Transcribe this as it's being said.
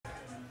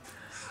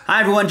Hi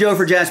everyone, Joe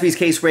for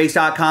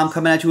Jaspy'scasebreaks.com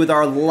coming at you with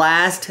our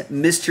last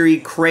mystery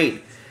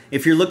crate.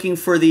 If you're looking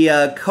for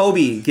the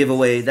Kobe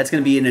giveaway, that's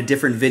going to be in a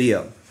different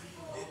video.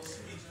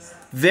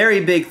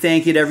 Very big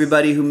thank you to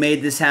everybody who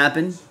made this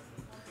happen.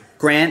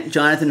 Grant,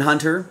 Jonathan,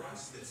 Hunter.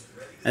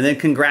 And then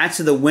congrats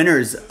to the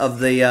winners of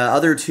the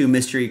other two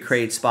mystery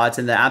crate spots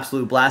in the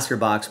Absolute Blaster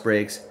box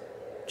breaks.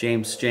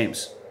 James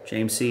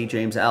C,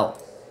 James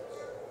L.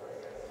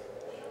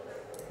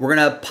 We're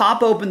going to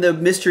pop open the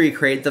mystery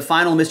crate, the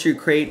final mystery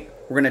crate.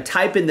 We're going to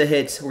type in the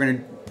hits. We're going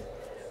to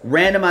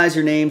randomize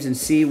your names and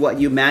see what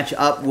you match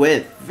up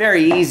with.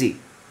 Very easy.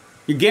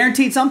 You're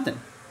guaranteed something.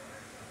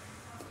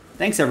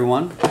 Thanks,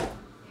 everyone.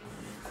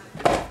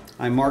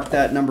 I marked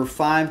that number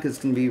 5 because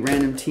it's going to be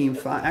random team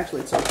 5.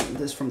 Actually, let's open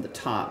this from the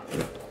top.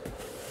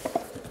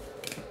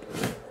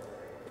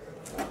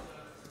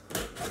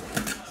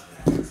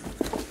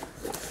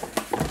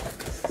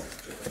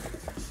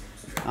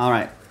 All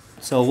right.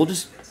 So we'll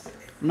just,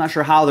 I'm not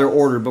sure how they're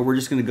ordered, but we're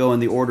just going to go in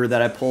the order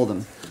that I pulled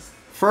them.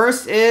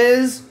 First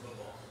is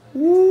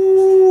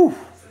NFL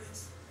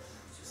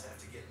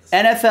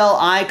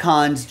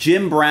Icons,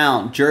 Jim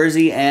Brown,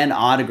 jersey and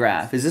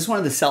autograph. Is this one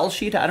of the sell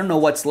sheet? I don't know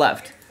what's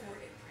left.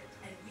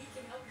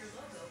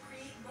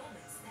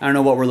 I don't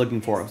know what we're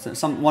looking for.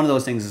 One of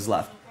those things is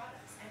left.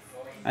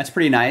 That's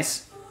pretty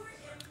nice.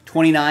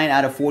 29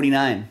 out of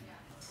 49.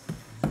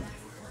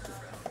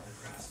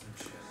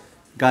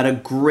 Got a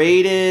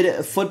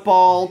graded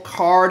football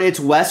card.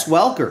 It's Wes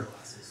Welker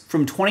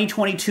from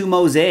 2022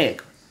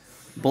 Mosaic.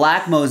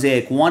 Black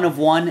Mosaic, 1 of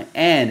 1,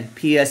 and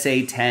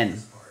PSA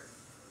 10.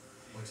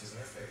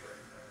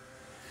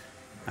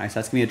 Alright, so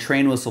that's going to be a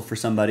train whistle for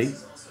somebody.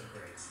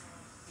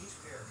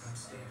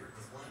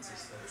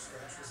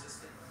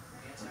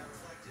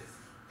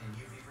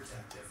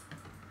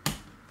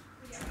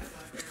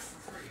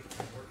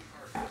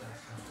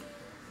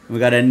 We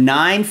got a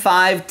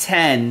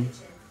 9-5-10.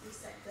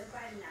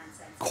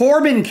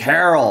 Corbin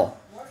Carroll.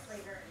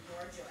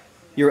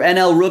 Your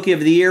NL Rookie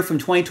of the Year from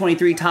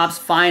 2023 Topps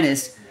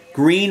Finest.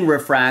 Green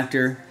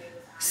refractor.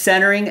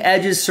 Centering,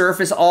 edges,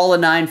 surface, all a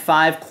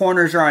 9.5.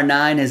 Corners are a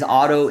 9. His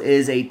auto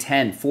is a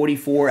 10.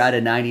 44 out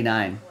of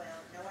 99.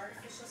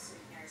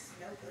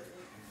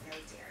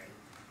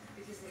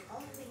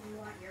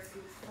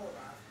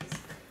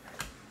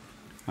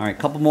 All right,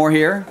 couple more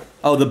here.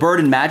 Oh, the Bird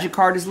and Magic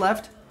card is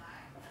left.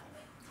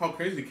 How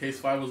crazy. Case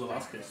 5 was the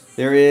last case.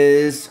 There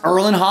is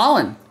Erlen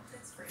Holland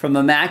from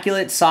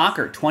Immaculate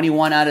Soccer.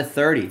 21 out of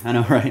 30. I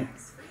know, right?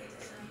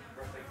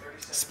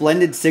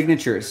 Splendid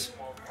signatures.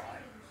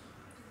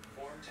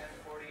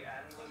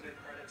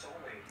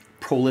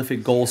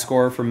 Prolific goal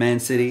scorer for Man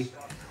City.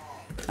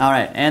 All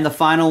right, and the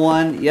final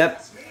one,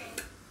 yep.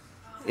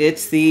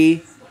 It's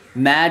the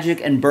Magic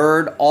and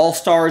Bird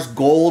All-Stars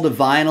Gold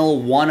Vinyl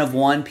 1 of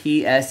 1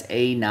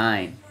 PSA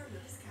 9.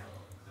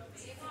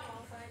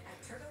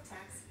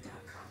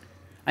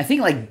 I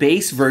think like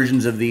base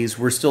versions of these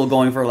were still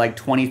going for like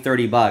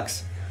 20-30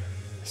 bucks.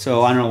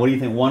 So I don't know, what do you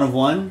think? 1 of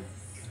 1?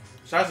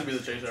 It has to be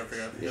the chaser, I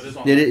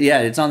forgot.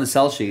 Yeah, it's on the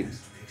sell sheet.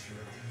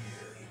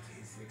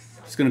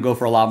 It's going to go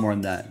for a lot more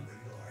than that.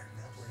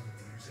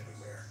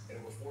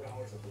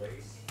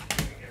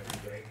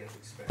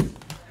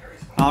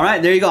 All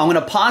right, there you go. I'm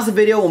going to pause the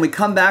video. When we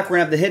come back, we're going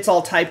to have the hits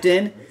all typed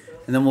in,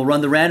 and then we'll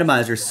run the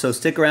randomizer. So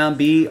stick around,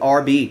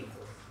 BRB.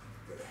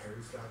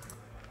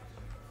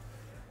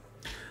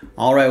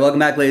 All right, welcome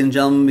back, ladies and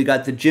gentlemen. We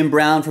got the Jim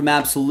Brown from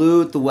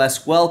Absolute, the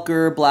Wes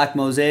Welker, Black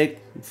Mosaic,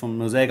 from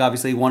Mosaic,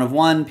 obviously 1 of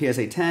 1,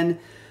 PSA 10.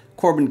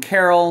 Corbin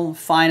Carroll,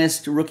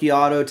 Finest Rookie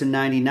Auto to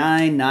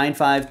 99,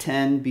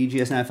 9.5-10,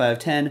 BGS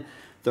 9.5-10.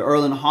 The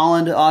Erlen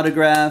Holland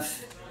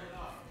autograph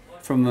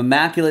from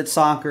Immaculate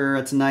Soccer.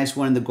 That's a nice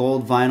one. The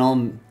gold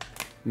vinyl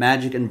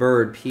Magic and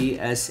Bird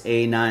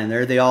PSA 9.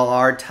 There they all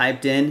are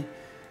typed in.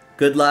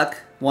 Good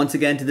luck once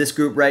again to this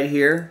group right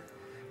here.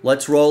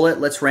 Let's roll it.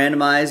 Let's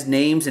randomize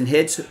names and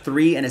hits.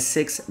 3 and a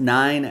 6,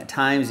 9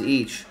 times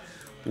each.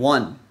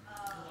 1,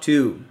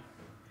 2,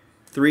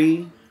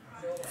 3,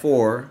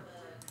 4,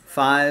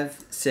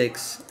 5,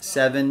 6,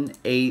 7,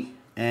 8,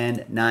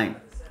 and 9.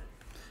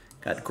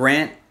 Got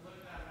Grant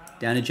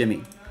down to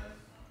Jimmy.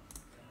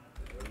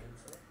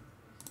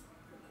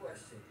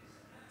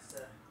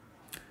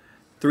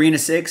 3 and a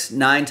 6,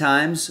 9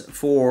 times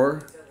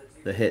for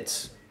the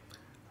hits.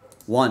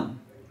 1,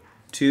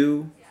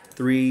 2,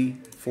 3,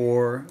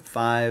 4,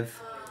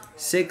 5,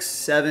 6,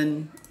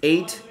 7,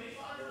 8.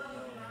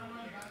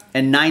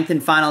 And 9th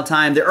and final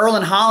time. The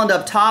Erlen Holland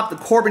up top, the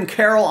Corbin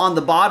Carroll on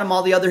the bottom,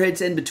 all the other hits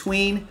in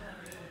between.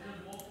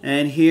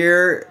 And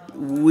here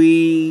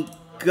we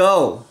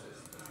go.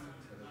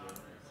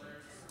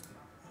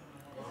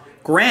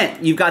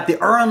 Grant, you've got the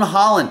Erlen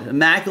Holland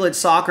Immaculate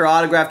Soccer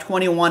autograph,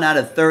 21 out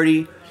of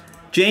 30.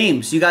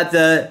 James, you got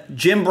the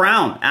Jim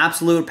Brown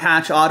Absolute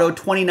Patch Auto,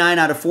 29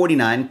 out of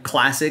 49.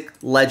 Classic,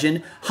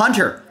 legend.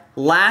 Hunter,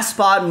 last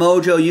spot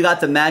mojo, you got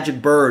the Magic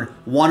Bird,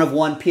 1 of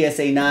 1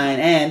 PSA 9.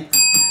 And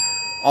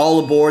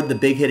all aboard the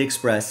Big Hit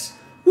Express.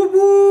 Whoop,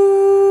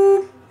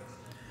 whoop.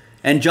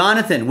 And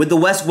Jonathan with the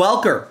Wes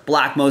Welker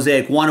Black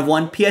Mosaic 1 of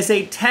 1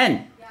 PSA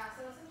 10.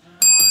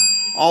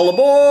 All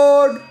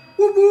aboard!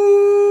 Whoop,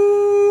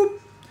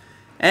 whoop.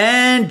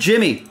 And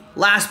Jimmy,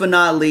 last but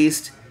not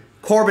least,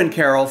 Corbin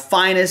Carroll,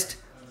 finest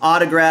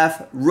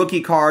autograph, rookie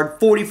card,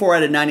 44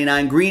 out of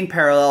 99, green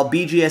parallel,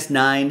 BGS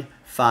 9,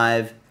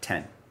 5,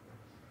 10.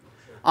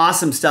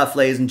 Awesome stuff,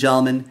 ladies and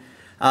gentlemen.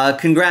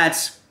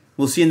 Congrats.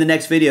 We'll see you in the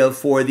next video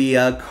for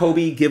the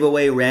Kobe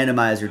giveaway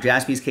randomizer.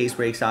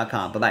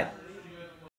 JaspysCaseBreaks.com. Bye-bye.